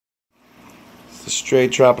It's a stray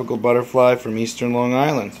tropical butterfly from eastern Long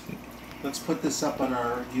Island. Let's put this up on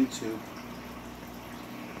our YouTube.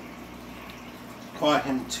 Caught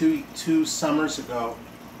him two summers ago.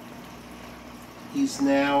 He's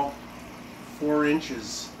now 4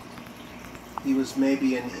 inches. He was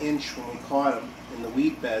maybe an inch when we caught him in the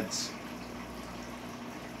weed beds.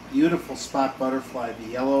 Beautiful spot butterfly. The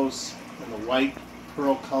yellows and the white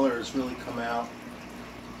pearl color has really come out.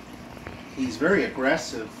 He's very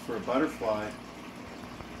aggressive for a butterfly.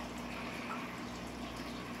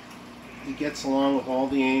 He gets along with all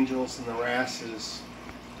the angels and the wrasses.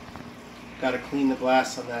 Got to clean the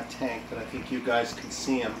glass on that tank, but I think you guys can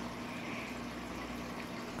see him.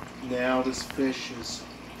 Now this fish is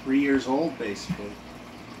 3 years old, basically.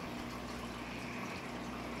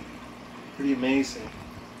 Pretty amazing.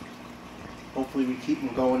 Hopefully we keep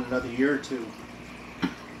him going another year or two.